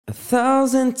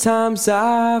1,000 times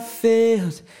I've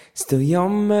failed, still your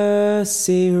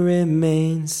mercy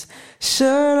remains.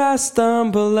 Should I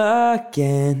stumble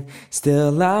again,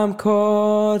 still I'm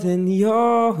caught in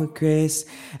your grace.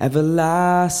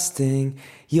 Everlasting,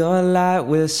 your light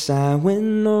will shine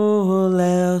when all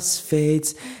else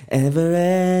fades. Ever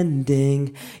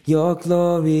ending, your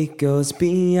glory goes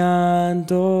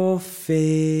beyond all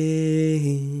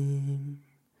fame.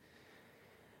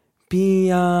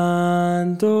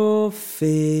 Beyond all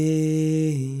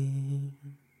fame,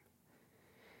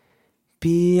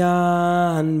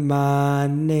 beyond my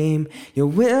name, your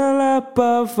will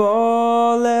above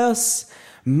all else,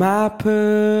 my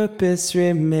purpose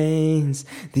remains.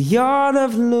 The art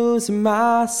of losing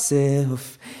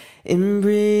myself in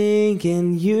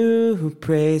bringing you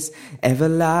praise.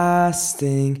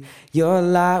 Everlasting, your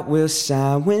light will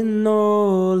shine when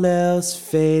all else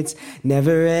fades.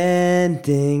 Never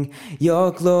ending,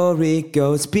 your glory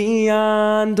goes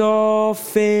beyond all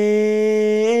fame.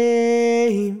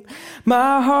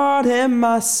 My heart and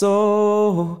my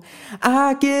soul,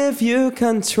 I give you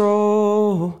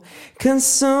control.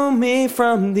 Consume me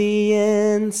from the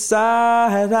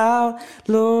inside out,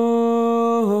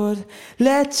 Lord.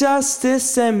 Let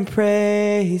justice and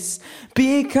praise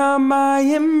become my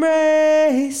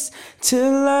embrace. To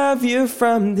love you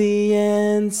from the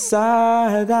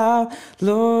inside out,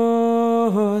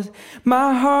 Lord.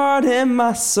 My heart and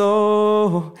my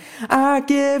soul, I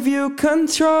give you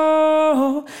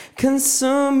control.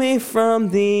 Consume me from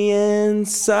the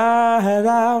inside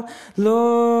out,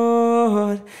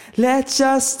 Lord. Let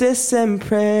justice and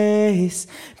praise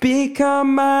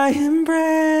become my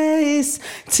embrace.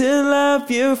 To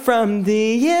love you from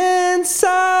the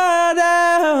inside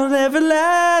out.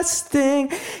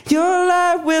 Everlasting, your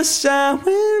light will shine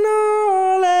when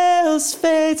all else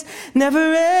fades.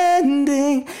 Never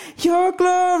ending, your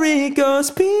glory goes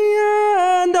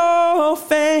beyond all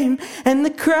fame. And the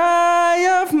cry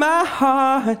of my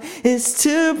heart is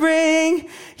to bring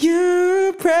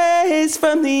you praise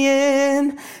from the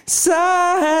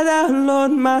inside out,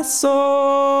 Lord, my soul.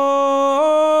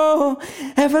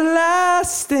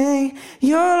 Everlasting,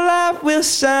 your light will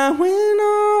shine when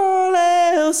all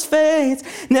else fades.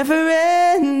 Never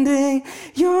ending,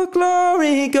 your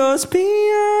glory goes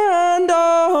beyond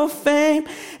all fame.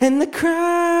 And the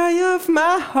cry of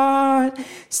my heart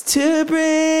is to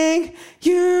bring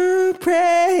you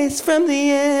praise from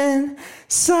the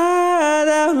inside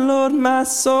out, Lord, my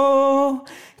soul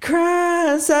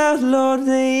cries out, Lord,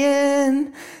 the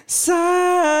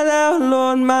inside out,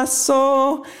 Lord, my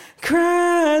soul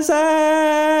cries out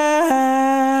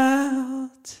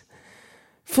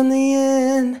from the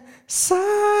inside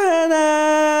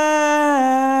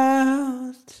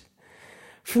out,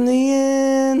 from the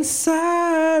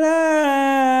inside out.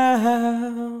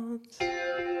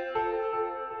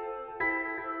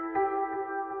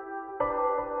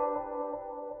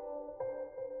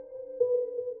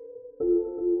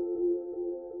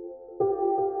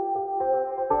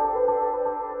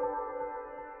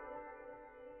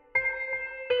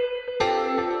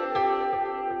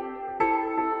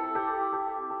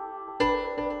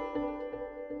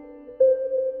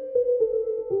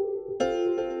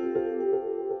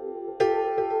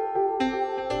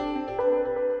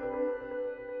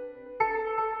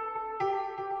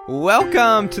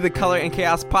 Welcome to the Color and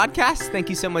Chaos podcast. Thank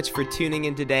you so much for tuning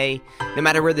in today. No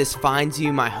matter where this finds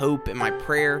you, my hope and my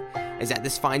prayer is that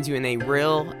this finds you in a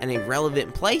real and a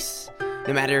relevant place.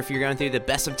 No matter if you're going through the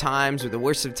best of times or the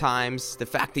worst of times, the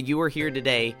fact that you are here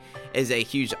today is a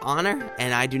huge honor,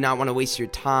 and I do not want to waste your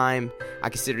time. I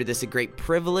consider this a great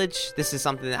privilege. This is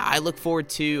something that I look forward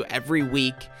to every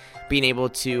week, being able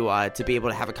to be able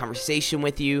to have a conversation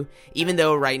with you, even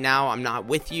though right now I'm not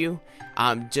with you.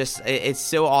 It's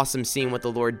so awesome seeing what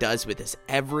the Lord does with us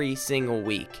every single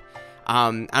week.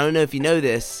 I don't know if you know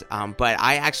this, but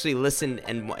I actually listen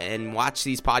and watch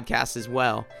these podcasts as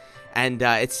well. And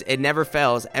it never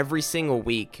fails. Every single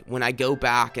week when I go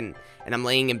back and I'm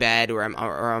laying in bed or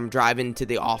I'm driving to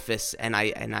the office and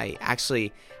I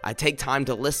take time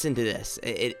to listen to this,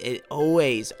 it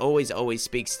always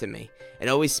speaks to me. It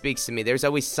always speaks to me. There's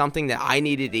always something that I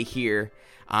needed to hear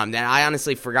that I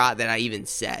honestly forgot that I even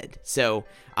said. So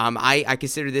I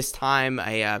consider this time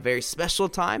a very special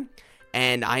time.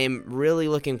 And I am really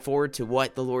looking forward to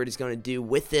what the Lord is going to do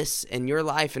with this in your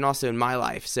life and also in my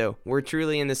life. So we're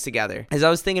truly in this together. As I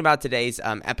was thinking about today's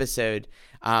episode,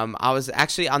 I was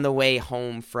actually on the way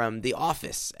home from the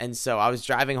office. And so I was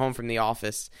driving home from the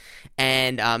office.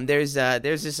 And there's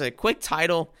just a quick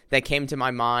title that came to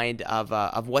my mind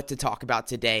of what to talk about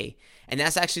today. And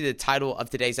that's actually the title of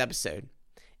today's episode: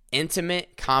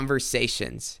 Intimate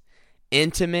Conversations.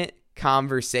 intimate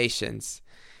conversations.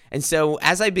 And so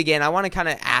as I begin, I want to kind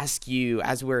of ask you,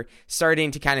 as we're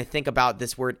starting to kind of think about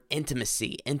this word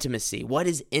intimacy. What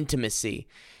is intimacy?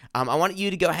 I want you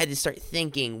to go ahead and start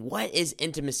thinking, what is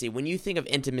intimacy? When you think of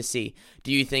intimacy,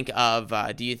 do you think of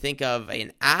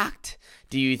an act?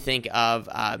 Do you think of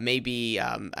maybe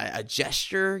a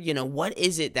gesture? What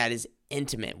is it that is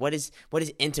intimate? What is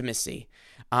intimacy?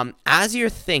 As you're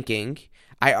thinking,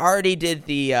 I already did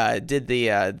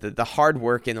the hard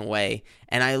work in a way,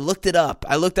 and I looked it up.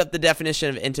 I looked up the definition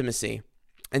of intimacy.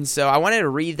 And so I wanted to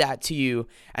read that to you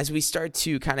as we start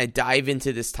to kind of dive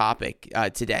into this topic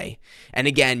today. And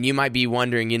again, you might be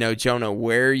wondering, Jonah,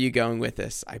 where are you going with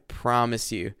this? I promise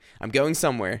you, I'm going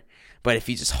somewhere. But if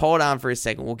you just hold on for a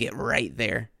second, we'll get right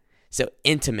there. So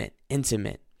intimacy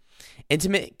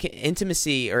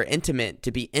or intimate,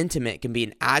 to be intimate can be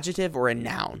an adjective or a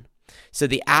noun. So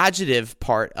the adjective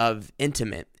part of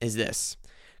intimate is this: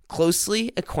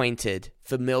 closely acquainted,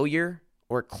 familiar,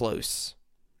 or close.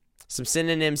 Some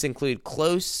synonyms include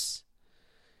close,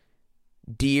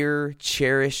 dear,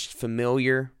 cherished,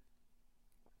 familiar.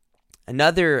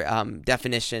 Another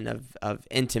definition of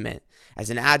intimate as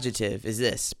an adjective is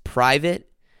this: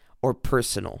 private or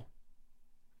personal.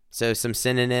 So some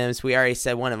synonyms, we already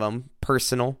said one of them: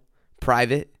 personal,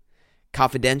 private,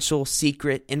 confidential,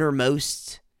 secret,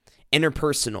 innermost,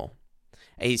 interpersonal,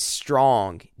 a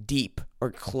strong, deep,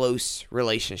 or close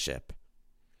relationship.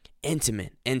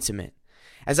 Intimate.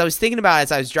 As I was thinking about it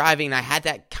as I was driving, I had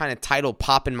that kind of title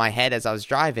pop in my head as I was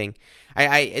driving.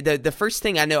 The first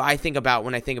thing I think about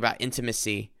when I think about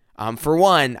intimacy, for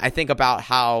one, I think about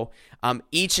how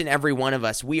each and every one of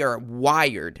us, we are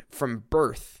wired from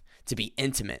birth to be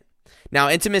intimate. Now,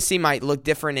 intimacy might look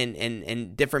different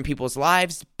in different people's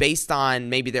lives based on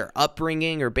maybe their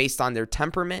upbringing or based on their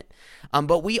temperament.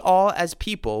 But we all, as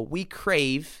people, we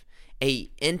crave a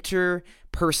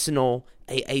interpersonal,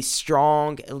 a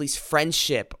strong, at least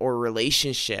friendship or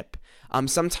relationship.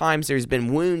 Sometimes there's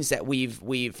been wounds that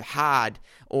we've had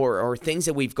or things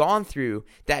that we've gone through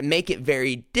that make it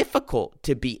very difficult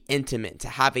to be intimate, to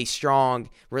have a strong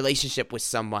relationship with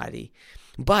somebody.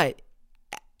 But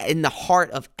in the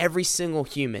heart of every single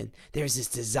human, there's this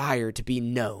desire to be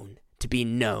known.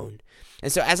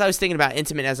 And so as I was thinking about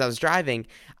intimate as I was driving,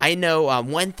 I know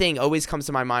one thing always comes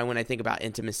to my mind when I think about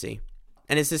intimacy.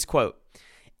 And it's this quote: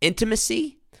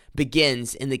 intimacy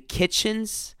begins in the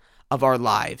kitchens of our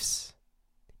lives.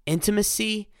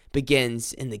 Intimacy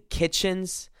begins in the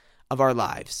kitchens of our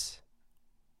lives.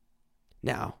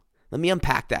 Now, let me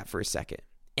unpack that for a second.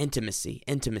 Intimacy.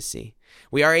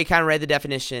 We already kind of read the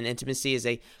definition. Intimacy is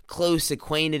a close,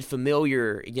 acquainted,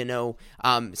 familiar,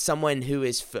 someone who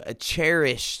is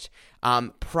cherished,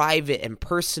 private and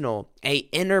personal, a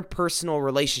interpersonal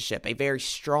relationship, a very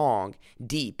strong,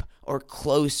 deep, or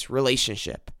close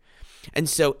relationship. And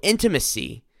so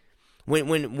intimacy,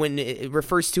 when it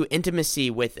refers to intimacy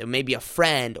with maybe a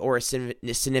friend or a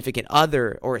significant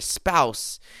other or a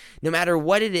spouse, no matter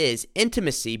what it is,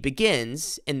 intimacy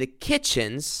begins in the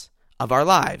kitchens of our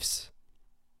lives.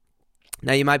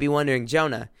 Now you might be wondering,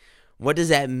 Jonah, what does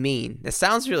that mean? That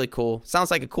sounds really cool. Sounds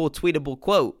like a cool tweetable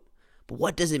quote. But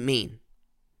what does it mean?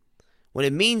 What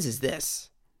it means is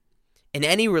this: in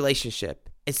any relationship,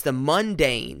 it's the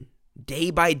mundane,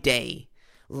 day by day,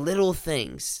 little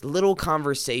things, little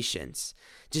conversations,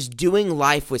 just doing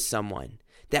life with someone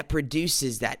that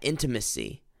produces that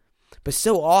intimacy. But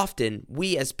so often,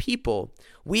 we as people,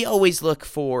 we always look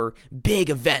for big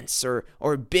events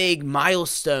or big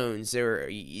milestones or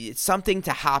something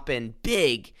to happen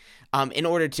big in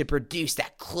order to produce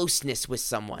that closeness with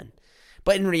someone.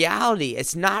 But in reality,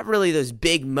 it's not really those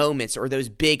big moments or those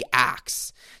big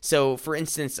acts. So, for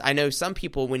instance, I know some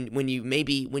people, when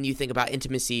you think about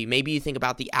intimacy, maybe you think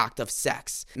about the act of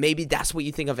sex. Maybe that's what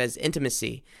you think of as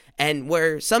intimacy. And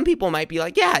where some people might be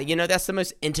like, yeah, that's the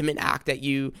most intimate act that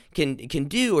you can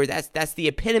do, or that's the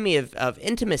epitome of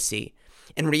intimacy.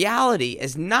 In reality,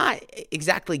 it's not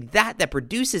exactly that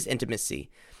produces intimacy.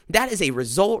 That is a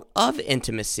result of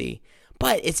intimacy.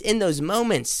 But it's in those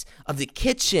moments of the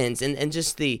kitchens and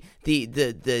just the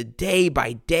day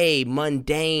by day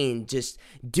mundane, just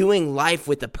doing life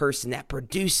with a person that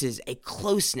produces a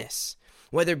closeness,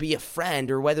 whether it be a friend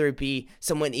or whether it be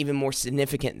someone even more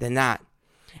significant than that.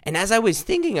 And as I was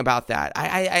thinking about that,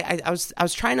 I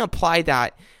was trying to apply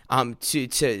that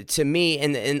to me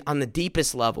and on the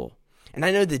deepest level. And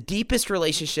I know the deepest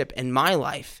relationship in my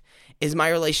life is my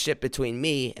relationship between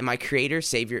me and my Creator,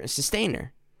 Savior, and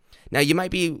Sustainer. Now, you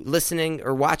might be listening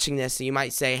or watching this, and you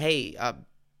might say, hey,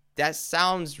 that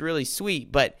sounds really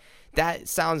sweet, but that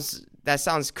sounds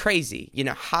crazy.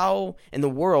 How in the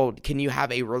world can you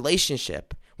have a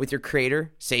relationship with your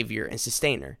creator, savior, and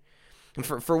sustainer. And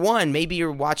for one, maybe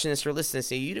you're watching this or listening to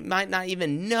this, you might not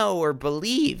even know or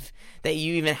believe that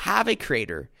you even have a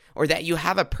creator or that you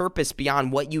have a purpose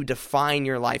beyond what you define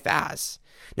your life as.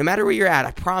 No matter where you're at,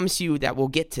 I promise you that we'll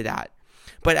get to that.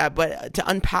 But to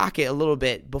unpack it a little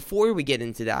bit before we get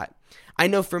into that, I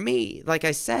know for me, like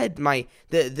I said,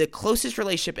 the closest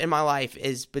relationship in my life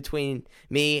is between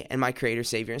me and my creator,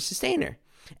 savior, and sustainer.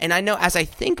 And I know as I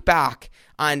think back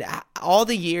on all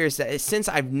the years that since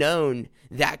I've known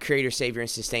that creator, savior, and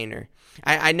sustainer,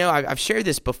 I know I've shared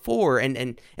this before,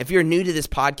 and if you're new to this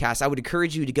podcast, I would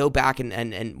encourage you to go back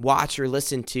and watch or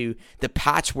listen to the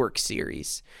Patchwork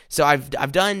series. So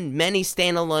I've done many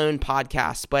standalone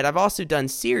podcasts, but I've also done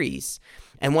series.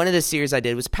 And one of the series I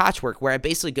did was Patchwork, where I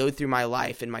basically go through my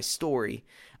life and my story.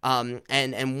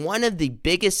 And one of the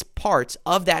biggest parts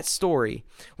of that story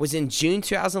was in June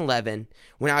 2011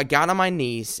 when I got on my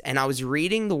knees and I was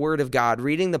reading the Word of God,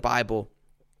 reading the Bible.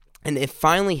 And it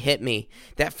finally hit me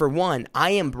that, for one, I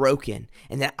am broken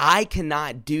and that I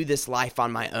cannot do this life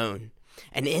on my own.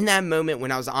 And in that moment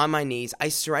when I was on my knees, I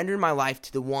surrendered my life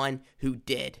to the one who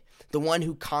did, the one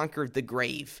who conquered the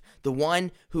grave, the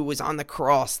one who was on the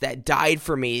cross that died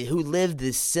for me, who lived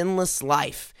this sinless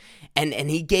life. And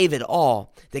he gave it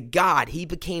all. The God, he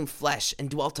became flesh and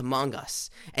dwelt among us.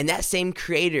 And that same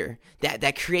creator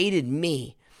that created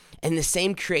me, and the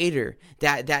same creator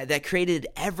that created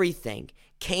everything,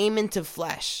 came into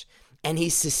flesh, and he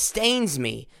sustains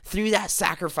me through that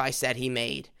sacrifice that he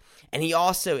made. And he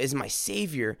also is my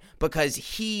savior because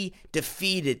he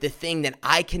defeated the thing that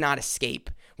I cannot escape,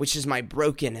 which is my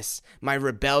brokenness, my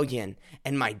rebellion,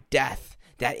 and my death.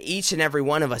 That each and every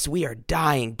one of us, we are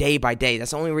dying day by day.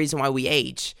 That's the only reason why we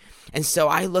age. And so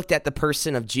I looked at the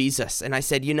person of Jesus and I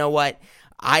said, you know what?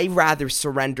 I'd rather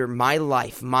surrender my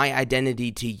life, my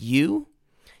identity to you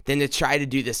than to try to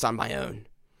do this on my own.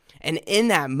 And in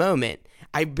that moment,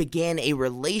 I began a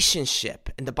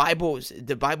relationship, and the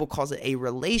Bible calls it a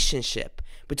relationship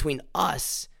between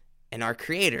us and our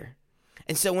Creator.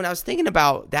 And so when I was thinking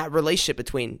about that relationship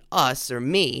between us, or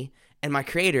me, and my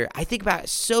Creator, I think about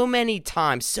so many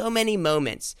times, so many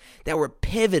moments that were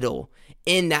pivotal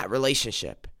in that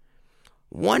relationship.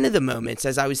 One of the moments,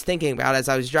 as I was thinking about, as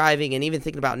I was driving, and even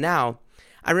thinking about now,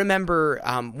 I remember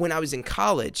when I was in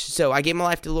college. So I gave my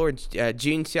life to the Lord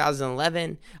June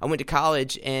 2011. I went to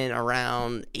college in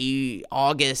around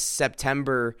August,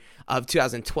 September of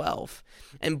 2012.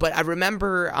 But I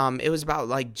remember it was about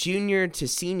like junior to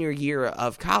senior year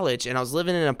of college, and I was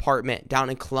living in an apartment down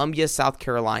in Columbia, South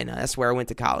Carolina. That's where I went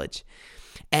to college.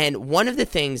 And one of the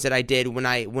things that I did when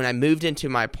I moved into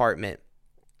my apartment,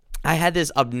 I had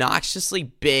this obnoxiously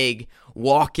big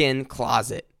walk-in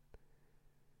closet.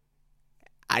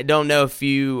 I don't know if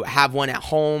you have one at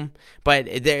home, but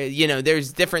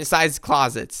there's different sized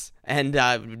closets. And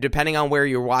depending on where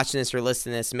you're watching this or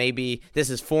listening to this, maybe this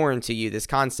is foreign to you, this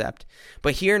concept.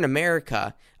 But here in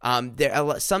America,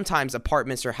 sometimes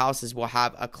apartments or houses will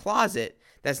have a closet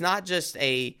that's not just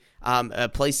a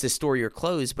place to store your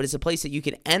clothes, but it's a place that you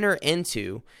can enter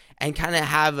into and kind of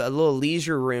have a little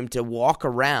leisure room to walk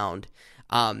around.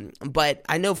 But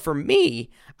I know for me,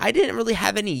 I didn't really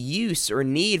have any use or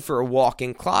need for a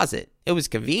walk-in closet. It was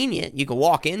convenient. You could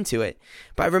walk into it.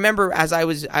 But I remember as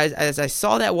I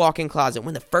saw that walk-in closet,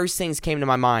 one of the first things came to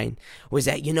my mind was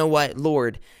that, you know what,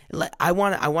 Lord, I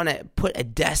want to put a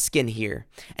desk in here.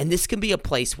 And this can be a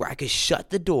place where I could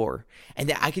shut the door and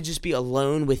that I could just be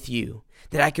alone with you.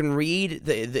 That I can read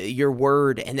your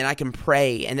word, and then I can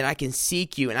pray, and then I can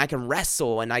seek you, and I can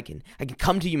wrestle, and I can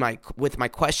come to you with my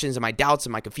questions and my doubts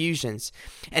and my confusions.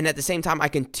 And at the same time, I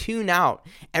can tune out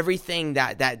everything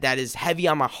that is heavy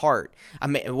on my heart,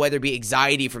 whether it be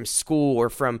anxiety from school or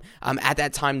from at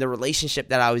that time the relationship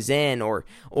that I was in, or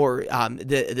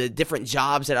the different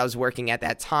jobs that I was working at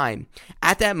that time.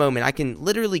 At that moment, I can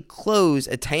literally close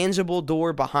a tangible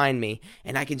door behind me,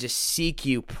 and I can just seek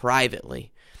you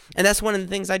privately. And that's one of the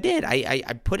things I did. I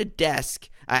put a desk,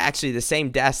 actually the same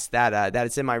desk that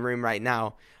is in my room right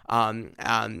now.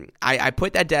 I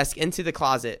put that desk into the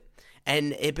closet,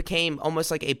 and it became almost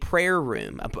like a prayer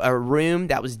room, a room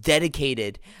that was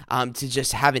dedicated to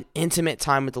just have an intimate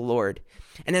time with the Lord.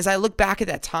 And as I look back at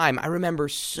that time, I remember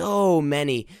so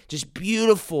many just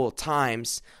beautiful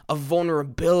times of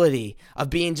vulnerability, of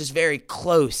being just very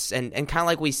close and kind of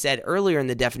like we said earlier in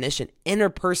the definition,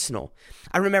 interpersonal.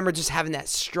 I remember just having that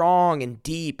strong and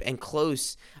deep and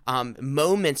close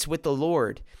moments with the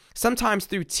Lord, sometimes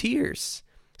through tears,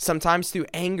 sometimes through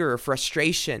anger or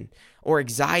frustration or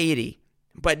anxiety.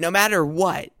 But no matter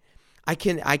what, I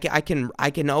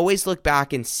can always look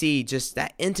back and see just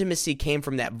that intimacy came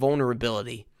from that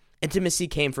vulnerability. Intimacy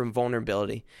came from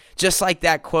vulnerability. Just like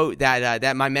that quote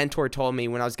that my mentor told me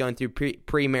when I was going through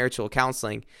premarital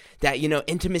counseling, that,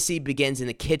 intimacy begins in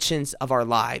the kitchens of our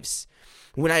lives.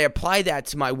 When I apply that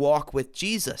to my walk with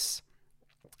Jesus,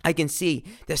 I can see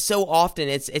that so often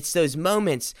it's those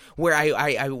moments where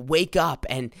I wake up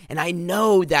and I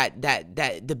know that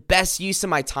the best use of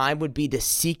my time would be to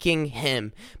seeking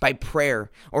Him by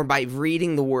prayer or by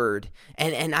reading the Word.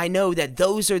 And I know that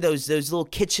those are those little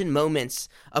kitchen moments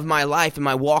of my life and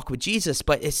my walk with Jesus.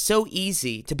 But it's so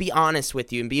easy, to be honest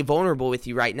with you and be vulnerable with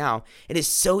you right now, it is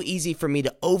so easy for me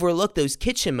to overlook those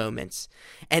kitchen moments.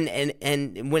 And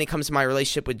when it comes to my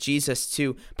relationship with Jesus,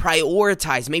 to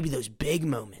prioritize maybe those big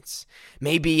moments.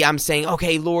 Maybe I'm saying,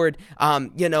 okay, Lord, I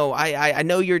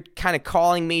know you're kind of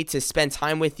calling me to spend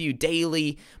time with you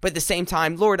daily, but at the same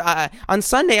time, Lord, on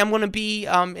Sunday, I'm going to be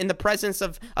in the presence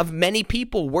of many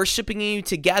people worshiping you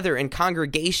together in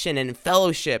congregation and in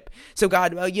fellowship. So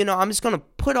God, I'm just going to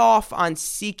put off on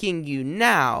seeking you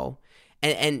now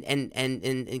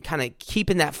and kind of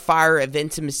keeping that fire of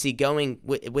intimacy going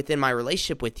within my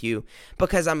relationship with you,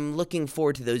 because I'm looking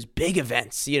forward to those big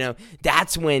events.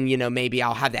 That's when, maybe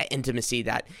I'll have that intimacy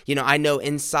that, I know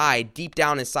deep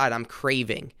down inside, I'm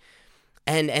craving.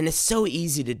 And it's so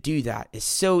easy to do that. It's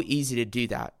so easy to do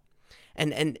that.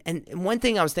 And one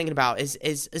thing I was thinking about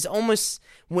is almost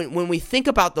when we think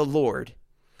about the Lord,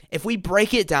 if we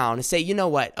break it down and say, you know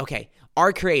what? Okay,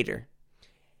 our Creator,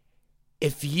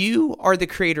 if you are the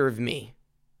creator of me,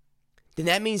 then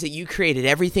that means that you created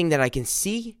everything that I can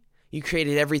see. You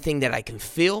created everything that I can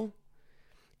feel.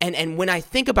 And when I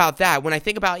think about that, when I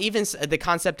think about even the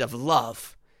concept of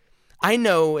love, I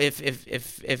know if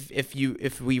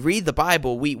we read the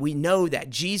Bible, we know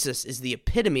that Jesus is the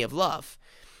epitome of love.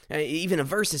 Even a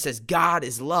verse that says God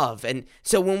is love. And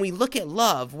so when we look at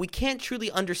love, we can't truly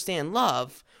understand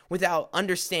love without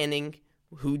understanding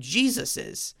who Jesus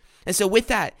is. And so with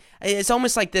that, it's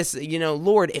almost like this,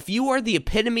 Lord, if you are the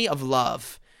epitome of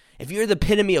love, if you're the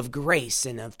epitome of grace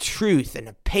and of truth and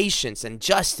of patience and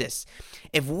justice,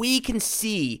 if we can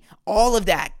see all of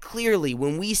that clearly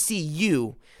when we see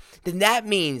you, then that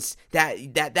means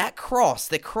that cross,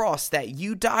 the cross that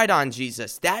you died on,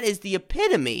 Jesus, that is the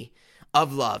epitome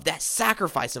of love, that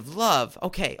sacrifice of love.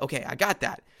 Okay, I got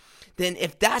that. Then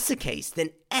if that's the case,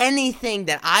 then anything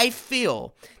that I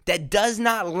feel that does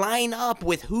not line up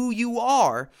with who you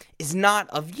are is not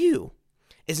of you,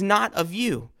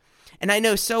 And I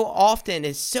know so often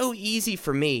it's so easy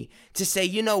for me to say,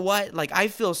 you know what, like I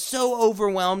feel so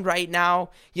overwhelmed right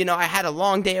now. I had a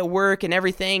long day at work and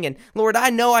everything. And Lord, I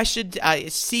know I should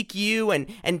seek you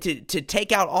and to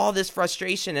take out all this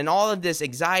frustration and all of this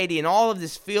anxiety and all of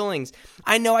this feelings.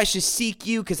 I know I should seek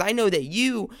you because I know that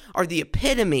you are the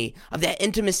epitome of that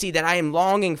intimacy that I am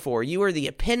longing for. You are the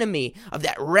epitome of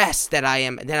that rest that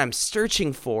I'm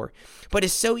searching for. But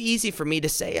it's so easy for me to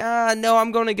say, no,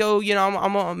 I'm going to go,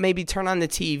 I'm going to maybe turn on the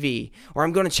TV, or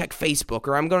I'm going to check Facebook,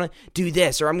 or I'm going to do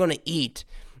this, or I'm going to eat.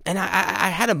 And I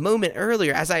had a moment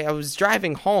earlier as I was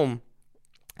driving home.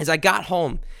 As I got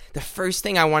home, the first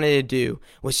thing I wanted to do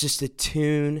was just to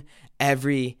tune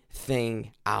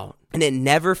everything out. And it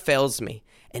never fails me.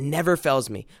 It never fails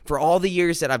me. For all the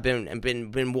years that I've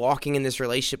been walking in this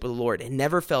relationship with the Lord, it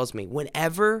never fails me.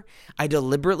 Whenever I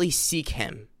deliberately seek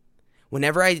Him,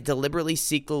 whenever I deliberately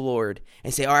seek the Lord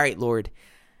and say, all right, Lord,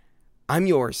 I'm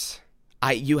yours.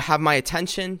 You have my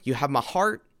attention. You have my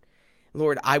heart.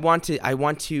 Lord, I want to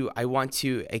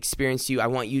experience you. I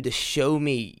want you to show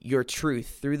me your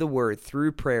truth through the word,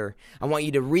 through prayer. I want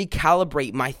you to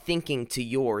recalibrate my thinking to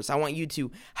yours. I want you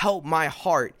to help my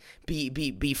heart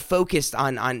be focused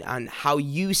on how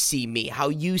you see me, how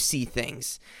you see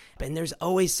things. And there's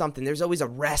always something. There's always a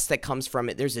rest that comes from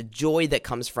it. There's a joy that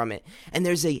comes from it. And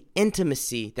there's a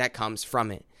intimacy that comes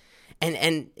from it.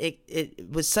 And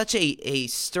it was such a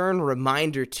stern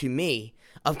reminder to me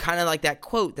of kind of like that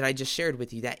quote that I just shared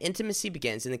with you, that intimacy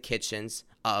begins in the kitchens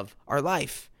of our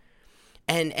life.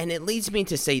 And it leads me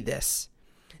to say this,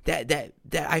 that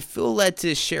I feel led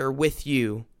to share with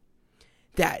you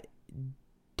that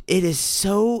it is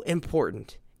so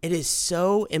important. It is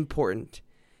so important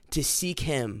to seek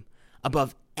Him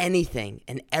above anything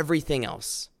and everything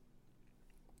else.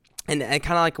 And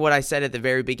kind of like what I said at the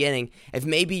very beginning, if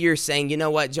maybe you're saying, you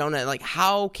know what, Jonah, like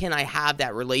how can I have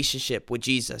that relationship with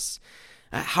Jesus?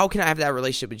 How can I have that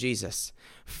relationship with Jesus?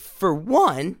 For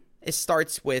one, it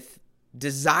starts with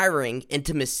desiring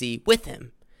intimacy with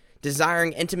Him,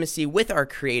 desiring intimacy with our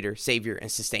Creator, Savior,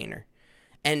 and Sustainer.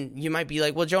 And you might be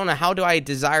like, well, Jonah, how do I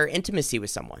desire intimacy with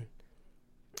someone?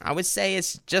 I would say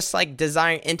it's just like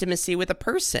desiring intimacy with a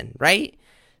person, right?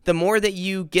 the more that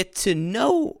you get to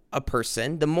know a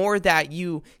person, the more that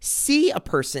you see a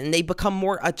person, they become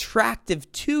more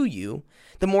attractive to you,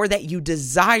 the more that you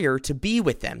desire to be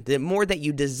with them, the more that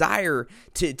you desire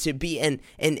to be in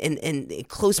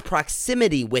close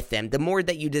proximity with them, the more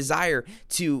that you desire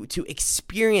to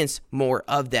experience more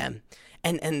of them.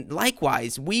 And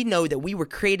likewise, we know that we were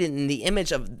created in the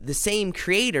image of the same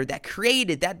creator that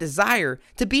created that desire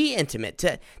to be intimate,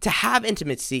 to have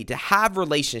intimacy, to have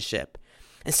relationship.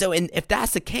 And so if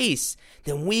that's the case,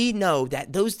 then we know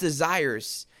that those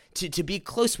desires to be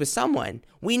close with someone,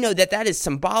 we know that that is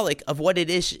symbolic of what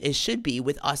it should be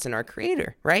with us and our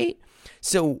creator, right?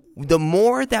 So the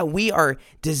more that we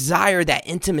desire that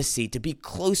intimacy to be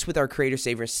close with our creator,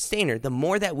 savior, and sustainer, the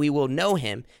more that we will know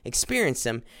him, experience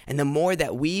him, and the more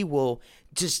that we will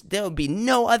there will be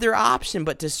no other option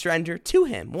but to surrender to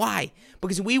him. Why?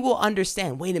 Because we will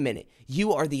understand, wait a minute,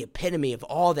 you are the epitome of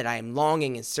all that I am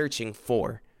longing and searching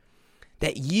for.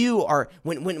 That you are,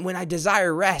 when I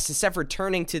desire rest, instead of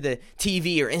turning to the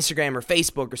TV or Instagram or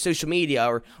Facebook or social media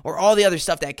or all the other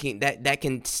stuff that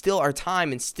can steal our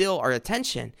time and steal our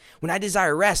attention. When I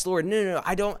desire rest, Lord, no,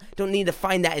 I don't need to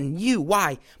find that in you.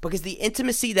 Why? Because the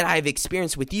intimacy that I have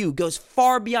experienced with you goes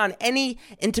far beyond any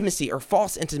intimacy or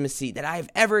false intimacy that I have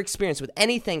ever experienced with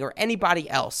anything or anybody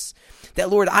else.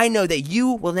 That, Lord, I know that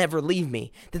you will never leave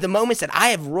me. That the moments that I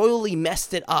have royally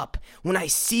messed it up, when I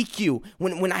seek you,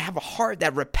 when I have a heart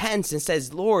that repents and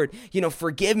says, Lord,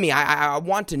 forgive me. I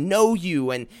want to know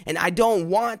you and I don't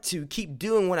want to keep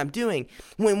doing what I'm doing.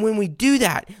 When we do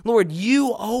that, Lord,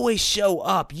 you always show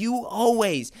up. You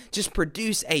always just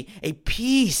produce a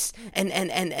peace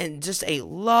and just a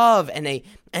love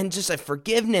and just a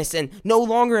forgiveness. And no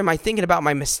longer am I thinking about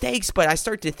my mistakes, but I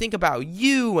start to think about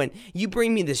you, and you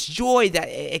bring me this joy that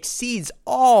exceeds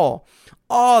all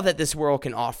that this world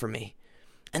can offer me.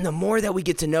 And the more that we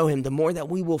get to know him, the more that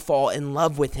we will fall in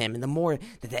love with him, and the more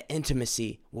that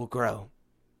intimacy will grow.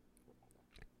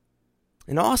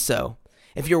 And also,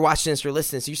 if you're watching this or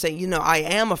listening, so you're saying, I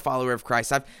am a follower of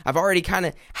Christ. I've already kind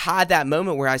of had that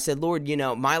moment where I said, Lord,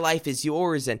 my life is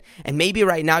yours. And maybe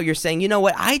right now you're saying, you know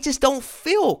what? I just don't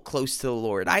feel close to the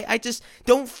Lord. I just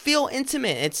don't feel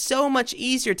intimate. It's so much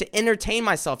easier to entertain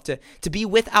myself, to be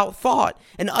without thought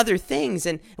and other things.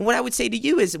 And what I would say to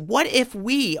you is, what if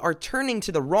we are turning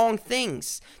to the wrong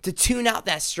things to tune out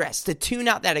that stress, to tune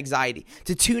out that anxiety,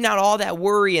 to tune out all that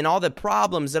worry and all the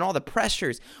problems and all the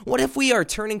pressures? What if we are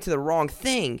turning to the wrong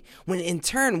thing, when in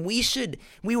turn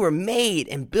we were made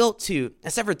and built to,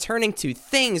 instead of returning to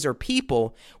things or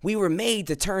people, we were made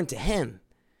to turn to him?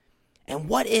 And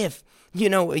what if,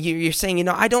 you're saying,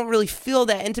 I don't really feel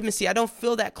that intimacy, I don't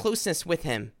feel that closeness with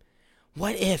him.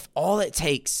 What if all it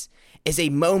takes is a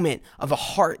moment of a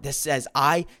heart that says,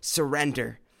 I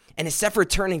surrender? And instead of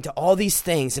returning to all these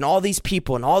things and all these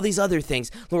people and all these other things,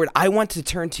 Lord, I want to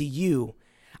turn to you.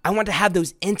 I want to have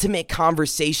those intimate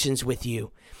conversations with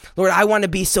you. Lord, I want to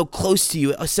be so close to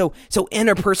you, so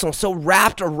interpersonal, so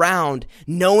wrapped around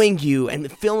knowing you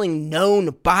and feeling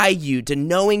known by you, to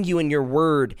knowing you in your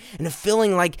word, and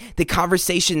feeling like the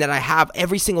conversation that I have,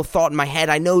 every single thought in my head,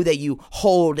 I know that you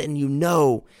hold and you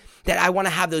know. That I want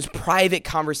to have those private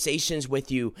conversations with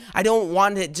you. I don't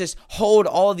want to just hold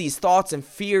all these thoughts and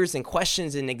fears and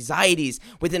questions and anxieties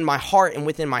within my heart and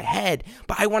within my head,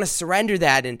 but I want to surrender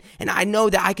that, and I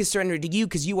know that I can surrender to you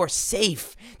because you are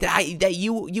safe. That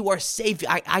you are safe.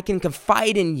 I can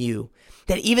confide in you.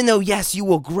 That even though, yes, you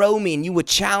will grow me and you will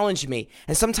challenge me,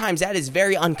 and sometimes that is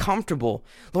very uncomfortable,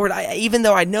 Lord, even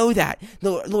though I know that,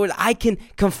 Lord, I can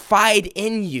confide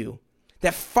in you.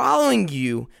 That following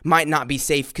you might not be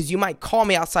safe because you might call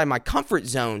me outside my comfort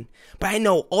zone. But I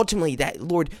know ultimately that,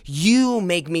 Lord, you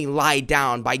make me lie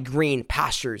down by green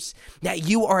pastures. That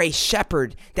you are a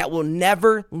shepherd that will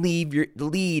never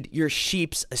lead your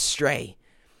sheep astray.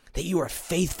 That you are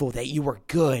faithful, that you are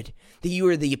good, that you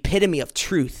are the epitome of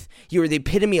truth. You are the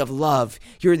epitome of love.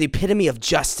 You are the epitome of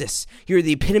justice. You are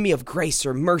the epitome of grace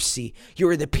or mercy. You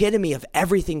are the epitome of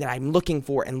everything that I'm looking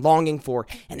for and longing for,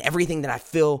 and everything that I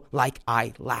feel like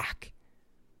I lack.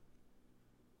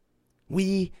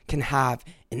 We can have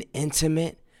an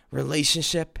intimate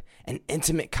relationship and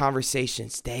intimate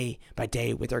conversations day by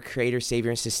day with our Creator,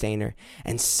 Savior, and Sustainer.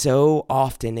 And so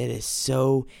often it is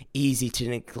so easy to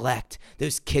neglect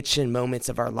those kitchen moments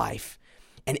of our life.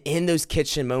 And in those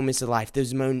kitchen moments of life,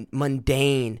 those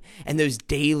mundane and those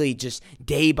daily, just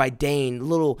day by day,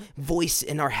 little voice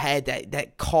in our head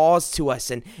that calls to us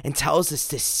and tells us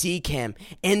to seek him,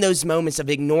 in those moments of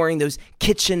ignoring those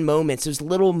kitchen moments, those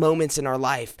little moments in our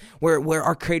life where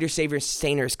our Creator, Savior, and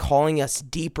Sustainer is calling us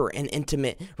deeper and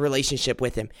intimate relationship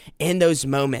with him. In those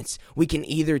moments, we can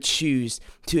either choose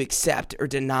to accept or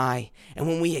deny. And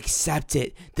when we accept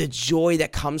it, the joy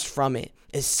that comes from it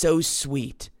is so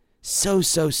sweet. So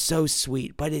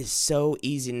sweet, but it is so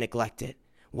easy to neglect it.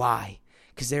 Why?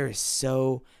 Because there is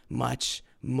so much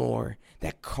more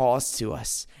that calls to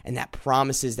us and that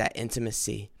promises that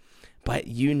intimacy. But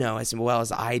you know as well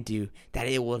as I do that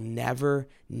it will never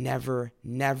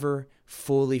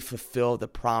fully fulfill the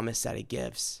promise that it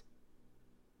gives.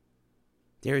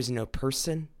 There is no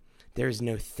person, there is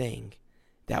no thing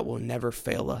that will never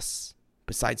fail us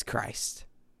besides Christ.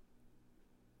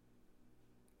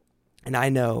 And I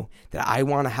know that I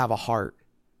want to have a heart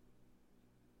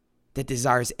that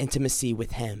desires intimacy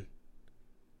with him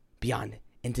beyond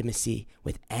intimacy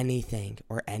with anything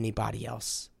or anybody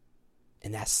else.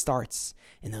 And that starts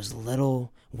in those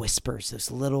little whispers,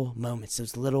 those little moments,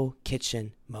 those little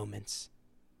kitchen moments.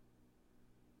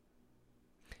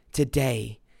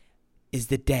 Today is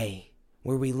the day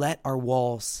where we let our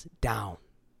walls down.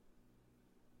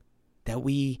 That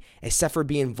we, except for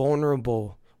being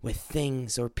vulnerable with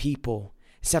things or people,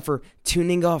 except for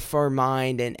tuning off our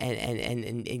mind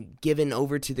and giving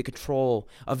over to the control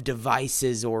of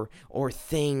devices or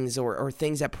things or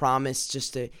things that promise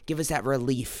just to give us that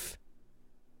relief.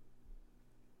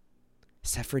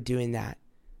 Except for doing that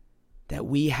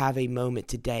we have a moment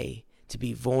today to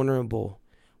be vulnerable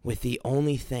with the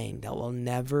only thing that will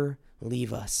never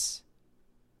leave us.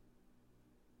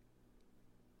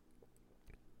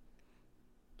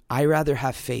 I rather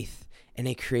have faith in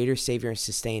a Creator, Savior, and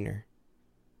Sustainer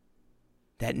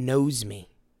that knows me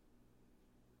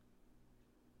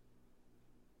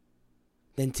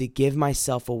than to give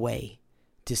myself away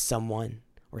to someone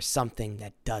or something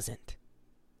that doesn't.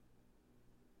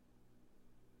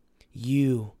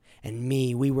 You and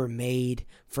me, we were made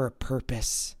for a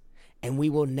purpose, and we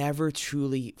will never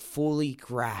truly, fully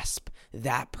grasp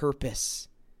that purpose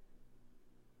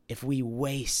if we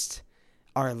waste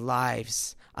our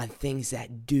lives on things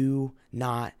that do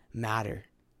not matter.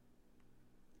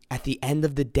 At the end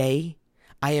of the day,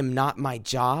 I am not my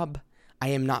job. I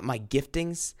am not my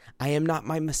giftings. I am not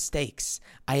my mistakes.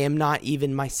 I am not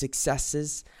even my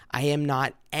successes. I am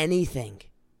not anything.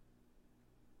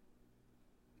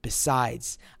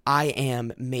 Besides, I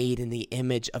am made in the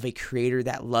image of a Creator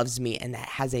that loves me and that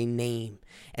has a name,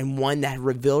 and one that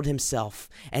revealed himself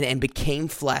and became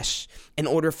flesh in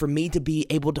order for me to be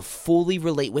able to fully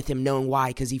relate with him, knowing why?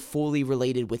 Because he fully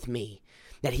related with me.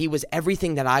 That he was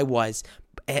everything that I was,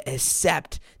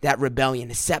 except that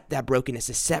rebellion, except that brokenness,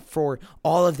 except for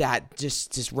all of that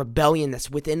just rebellion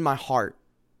that's within my heart.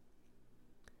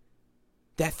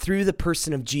 That through the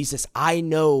person of Jesus, I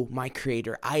know my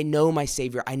Creator, I know my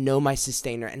Savior, I know my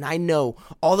Sustainer, and I know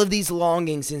all of these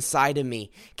longings inside of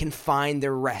me can find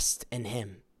their rest in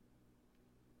him.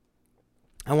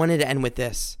 I wanted to end with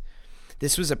this.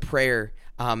 This was a prayer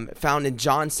found in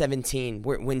John 17,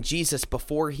 when Jesus,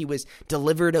 before he was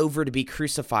delivered over to be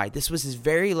crucified, this was his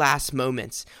very last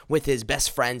moments with his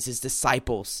best friends, his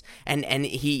disciples, and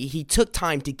he took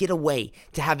time to get away,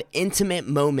 to have an intimate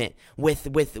moment with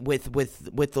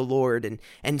the Lord,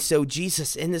 and so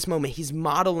Jesus, in this moment, he's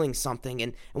modeling something,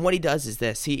 and what he does is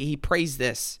this, he prays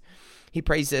this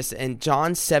in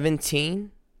John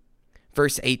 17,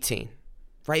 verse 18,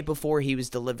 right before he was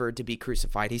delivered to be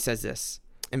crucified. He says this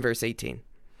in verse 18.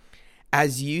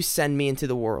 As you send me into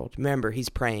the world, remember, he's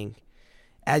praying,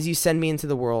 as you send me into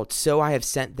the world, so I have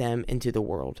sent them into the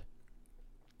world.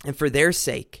 And for their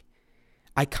sake,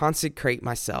 I consecrate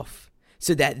myself,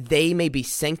 so that they may be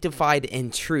sanctified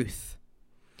in truth.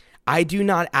 I do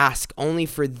not ask only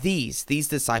for these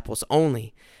disciples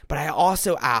only, but I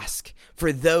also ask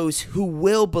for those who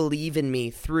will believe in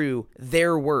me through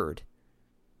their word.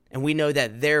 And we know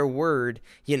that their word,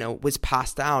 was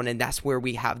passed down, and that's where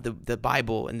we have the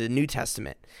Bible and the New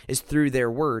Testament is through their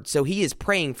word. So he is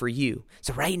praying for you.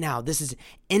 So right now, this is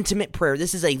intimate prayer.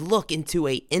 This is a look into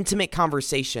an intimate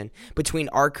conversation between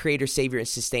our Creator, Savior, and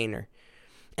Sustainer.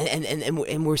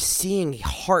 And we're seeing a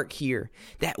heart here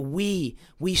that we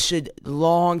should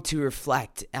long to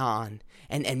reflect on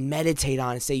and meditate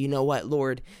on and say, you know what,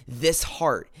 Lord, this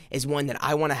heart is one that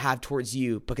I want to have towards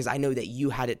you because I know that you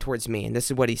had it towards me. And this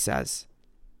is what he says.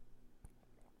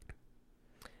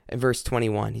 In verse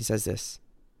 21, he says this,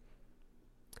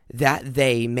 that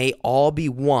they may all be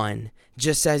one,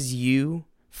 just as you,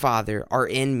 Father, are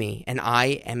in me, and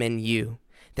I am in you,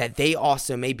 that they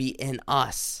also may be in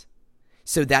us,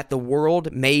 so that the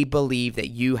world may believe that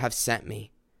you have sent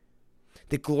me.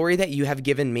 The glory that you have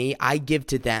given me, I give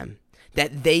to them,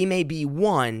 that they may be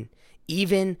one,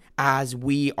 even as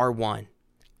we are one.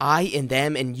 I in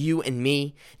them and you in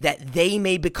me, that they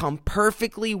may become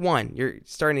perfectly one. You're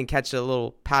starting to catch a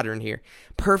little pattern here.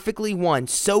 Perfectly one,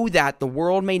 so that the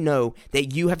world may know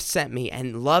that you have sent me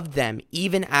and loved them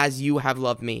even as you have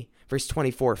loved me. Verse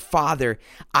 24, Father,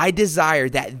 I desire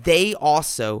that they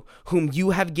also, whom you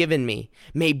have given me,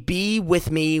 may be with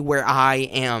me where I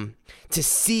am, to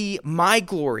see my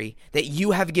glory that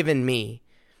you have given me,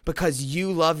 because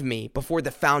you loved me before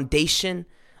the foundation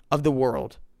of the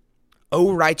world.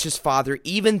 O righteous Father,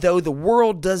 even though the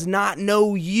world does not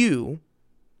know you,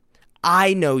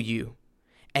 I know you,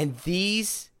 and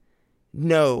these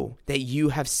know that you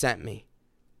have sent me.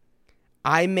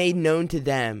 I made known to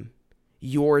them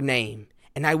your name,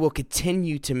 and I will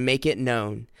continue to make it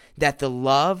known, that the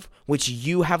love which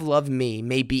you have loved me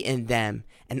may be in them,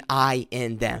 and I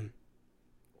in them.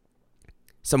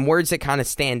 Some words that kind of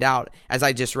stand out as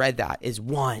I just read that is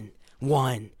one.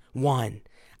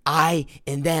 I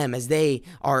in them, as they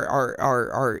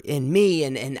are in me,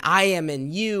 and I am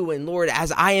in you. And Lord,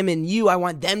 as I am in you, I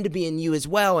want them to be in you as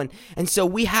well. And so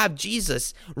we have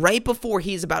Jesus right before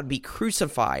he's about to be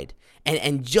crucified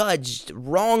and judged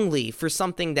wrongly for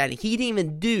something that he didn't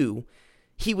even do.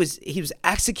 He was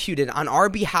executed on our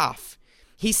behalf.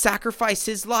 He sacrificed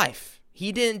his life.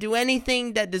 He didn't do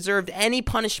anything that deserved any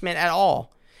punishment at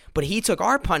all, but he took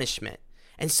our punishment.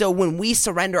 And so when we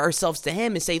surrender ourselves to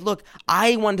him and say, look,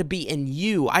 I want to be in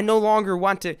you. I no longer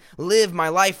want to live my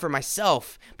life for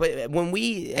myself. But when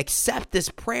we accept this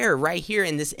prayer right here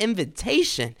in this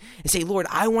invitation and say, Lord,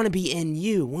 I want to be in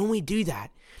you. When we do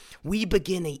that, we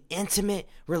begin an intimate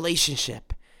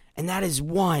relationship. And that is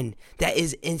one that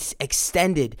is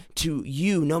extended to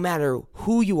you, no matter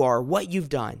who you are, what you've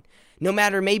done. No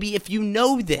matter maybe if you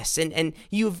know this and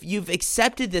you've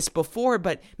accepted this before,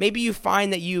 but maybe you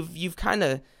find that you've kind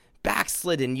of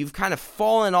backslidden, you've kind of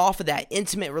fallen off of that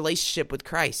intimate relationship with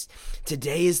Christ.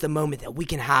 Today is the moment that we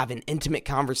can have an intimate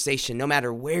conversation, no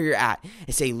matter where you're at,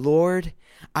 and say, Lord,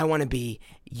 I want to be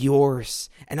yours,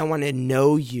 and I want to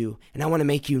know you, and I want to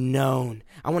make you known.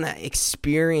 I want to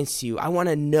experience you. I want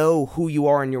to know who you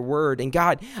are in your word. And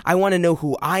God, I want to know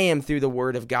who I am through the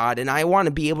word of God, and I want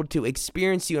to be able to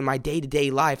experience you in my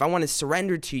day-to-day life. I want to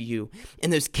surrender to you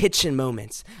in those kitchen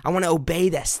moments. I want to obey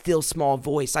that still small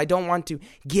voice. I don't want to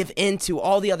give in to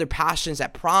all the other passions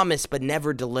that promise but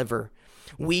never deliver.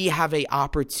 We have an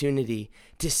opportunity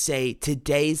to say,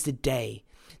 today's the day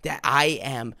that I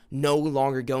am no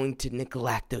longer going to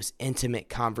neglect those intimate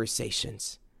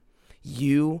conversations.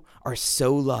 You are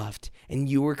so loved, and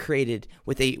you were created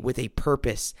with a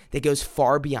purpose that goes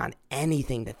far beyond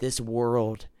anything that this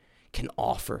world can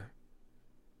offer.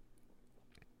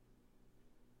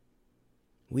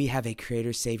 We have a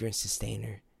creator, savior, and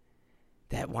sustainer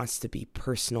that wants to be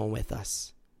personal with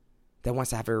us, that wants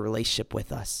to have a relationship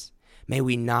with us. May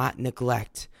we not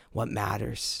neglect what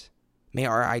matters. May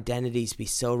our identities be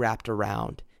so wrapped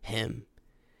around him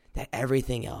that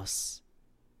everything else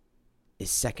is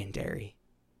secondary,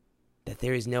 that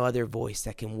there is no other voice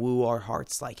that can woo our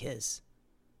hearts like his.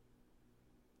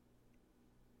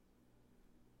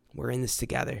 We're in this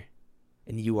together,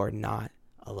 and you are not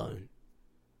alone.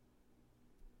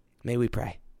 May we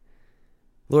pray.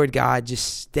 Lord God,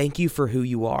 just thank you for who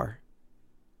you are.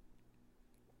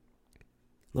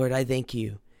 Lord, I thank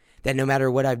you that no matter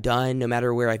what I've done, no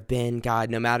matter where I've been, God,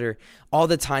 no matter all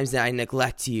the times that I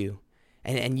neglect you,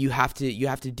 and you have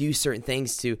to do certain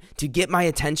things to get my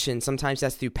attention. Sometimes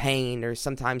that's through pain, or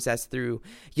sometimes that's through,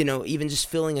 even just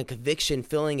feeling a conviction,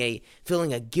 feeling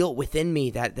a guilt within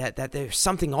me that there's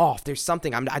something off. There's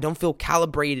something I don't feel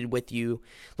calibrated with you,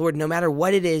 Lord. No matter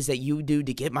what it is that you do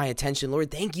to get my attention, Lord,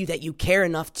 thank you that you care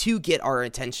enough to get our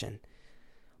attention.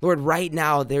 Lord, right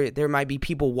now, there might be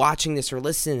people watching this or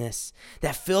listening to this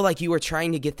that feel like you are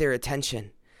trying to get their attention.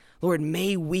 Lord,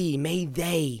 may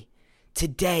they,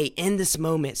 today, in this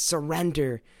moment,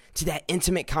 surrender to that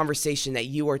intimate conversation that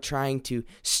you are trying to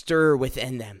stir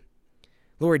within them.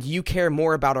 Lord, you care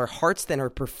more about our hearts than our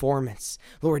performance.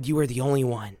 Lord, you are the only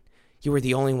one. You are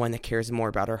the only one that cares more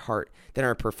about our heart than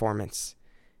our performance.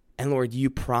 And Lord,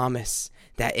 you promise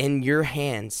that in your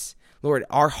hands, Lord,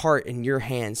 our heart in your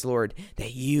hands, Lord,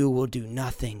 that you will do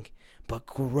nothing but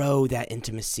grow that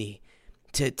intimacy,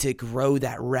 to grow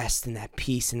that rest and that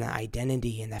peace and that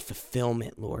identity and that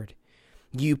fulfillment, Lord.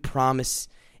 You promise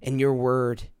in your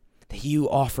word that you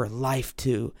offer life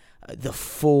to the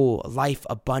full, life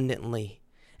abundantly.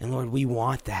 And Lord, we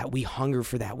want that. We hunger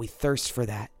for that. We thirst for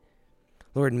that.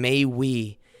 Lord, may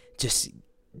we just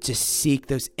seek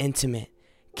those intimate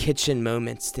kitchen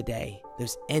moments today,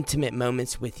 those intimate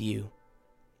moments with you.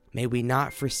 May we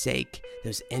not forsake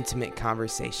those intimate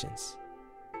conversations.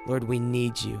 Lord, we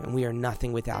need you, and we are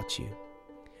nothing without you.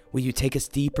 Will you take us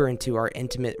deeper into our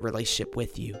intimate relationship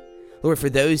with you? Lord,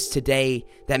 for those today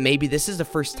that maybe this is the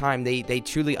first time they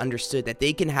truly understood that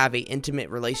they can have an intimate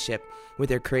relationship with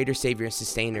their Creator, Savior, and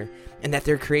Sustainer, and that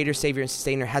their Creator, Savior, and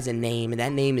Sustainer has a name, and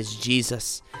that name is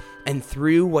Jesus. And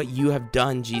through what you have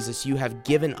done, Jesus, you have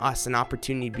given us an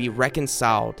opportunity to be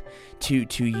reconciled to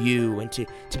you and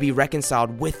to be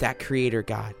reconciled with that Creator,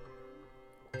 God.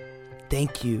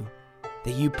 Thank you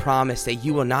that you promise that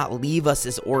you will not leave us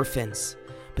as orphans,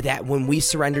 but that when we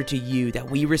surrender to you, that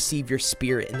we receive your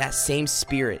Spirit, and that same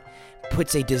Spirit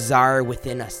puts a desire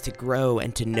within us to grow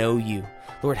and to know you.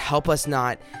 Lord, help us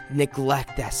not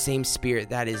neglect that same Spirit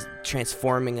that is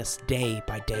transforming us day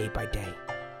by day by day.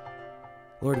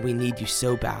 Lord, we need you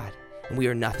so bad, and we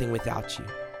are nothing without you.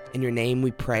 In your name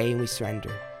we pray and we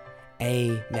surrender.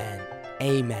 Amen.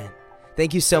 Amen.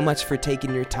 Thank you so much for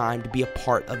taking your time to be a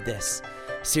part of this.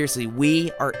 Seriously,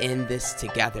 we are in this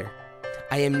together.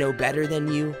 I am no better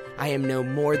than you. I am no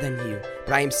more than you.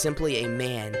 But I am simply a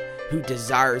man who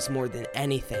desires more than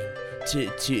anything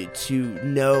to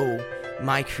know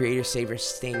my Creator, Savior,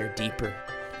 Sustainer deeper.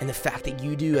 And the fact that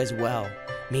you do as well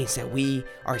means that we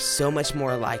are so much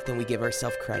more alike than we give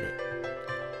ourselves credit.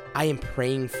 I am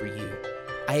praying for you.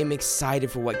 I am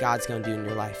excited for what God's going to do in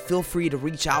your life. Feel free to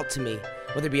reach out to me,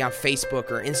 whether it be on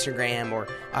Facebook or Instagram or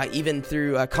even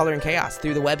through Color and Chaos,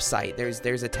 through the website.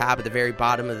 There's a tab at the very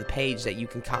bottom of the page that you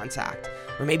can contact.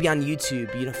 Or maybe on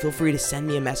YouTube, feel free to send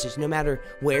me a message. No matter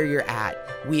where you're at,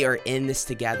 we are in this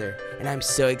together. And I'm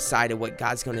so excited what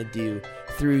God's going to do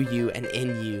through you and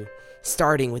in you,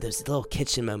 starting with those little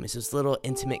kitchen moments, those little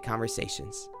intimate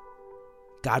conversations.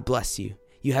 God bless you.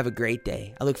 You have a great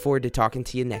day. I look forward to talking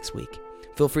to you next week.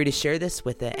 Feel free to share this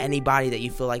with anybody that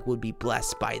you feel like would be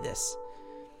blessed by this.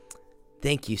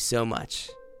 Thank you so much.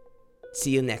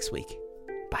 See you next week.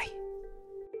 Bye.